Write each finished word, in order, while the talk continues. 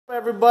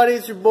Everybody,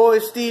 it's your boy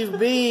Steve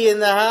B in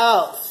the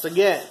house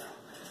again.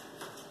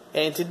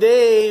 And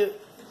today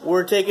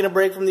we're taking a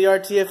break from the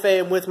RTFA.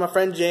 I'm with my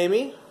friend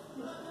Jamie.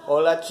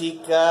 Hola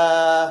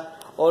chica.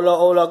 Hola,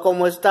 hola,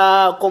 ¿cómo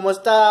está? ¿Cómo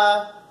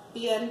está?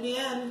 Bien,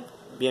 bien.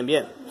 Bien,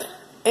 bien.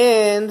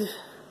 And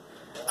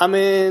I'm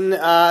in,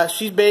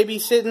 she's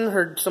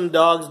babysitting some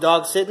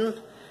dog sitting.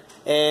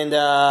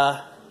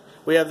 And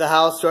we have the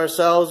house to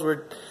ourselves.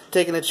 We're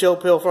taking a chill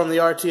pill from the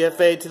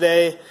RTFA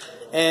today.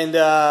 And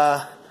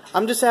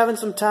I'm just having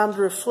some time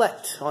to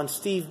reflect on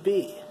Steve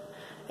B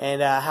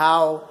and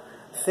how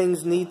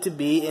things need to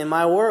be in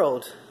my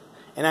world.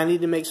 And I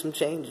need to make some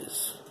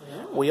changes.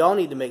 We all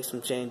need to make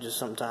some changes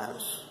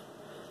sometimes.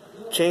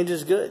 Change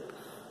is good.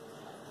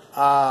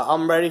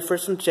 I'm ready for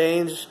some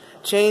change.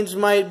 Change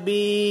might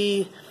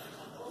be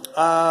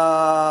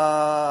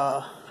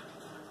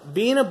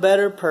being a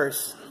better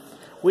person.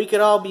 We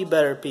could all be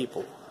better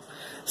people.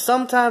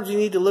 Sometimes you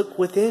need to look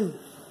within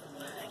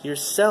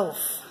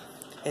yourself.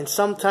 And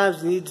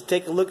sometimes you need to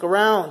take a look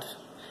around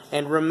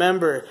and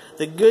remember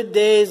the good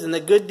days and the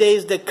good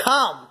days to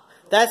come.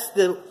 That's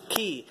the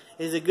key,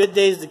 is the good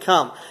days to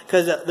come.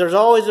 Because there's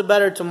always a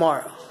better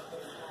tomorrow.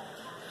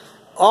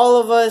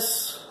 All of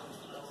us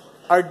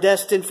are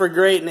destined for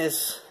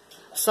greatness.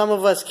 Some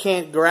of us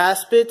can't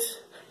grasp it.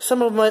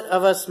 Some of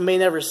us may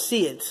never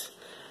see it.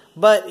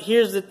 But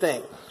here's the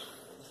thing.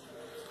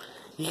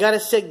 You got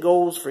to set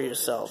goals for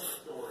yourself.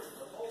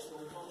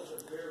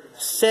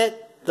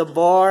 Set the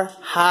bar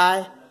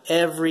high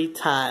every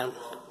time.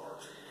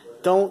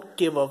 Don't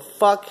give a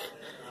fuck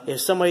if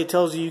somebody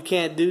tells you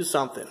can't do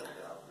something.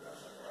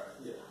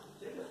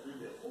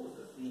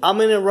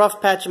 I'm in a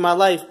rough patch of my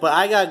life, but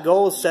I got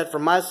goals set for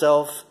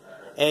myself,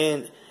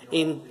 and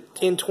in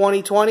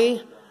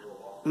 2020,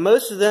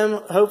 most of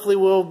them hopefully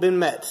will have been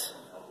met.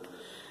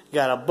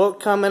 Got a book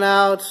coming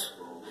out.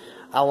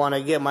 I want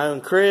to get my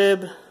own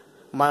crib,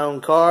 my own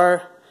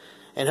car.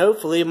 And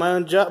hopefully my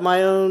own job,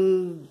 I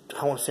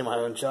want to say my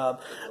own job.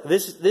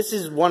 This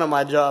is one of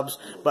my jobs,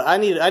 but I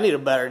need a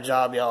better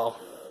job, y'all.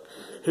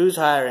 Who's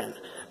hiring?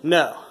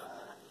 No.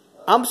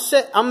 I'm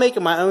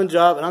making my own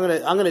job, and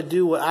I'm gonna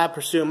do what I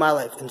pursue in my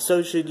life, and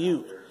so should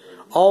you.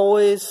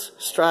 Always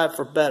strive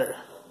for better.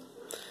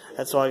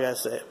 That's all I gotta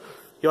say.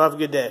 Y'all have a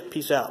good day.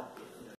 Peace out.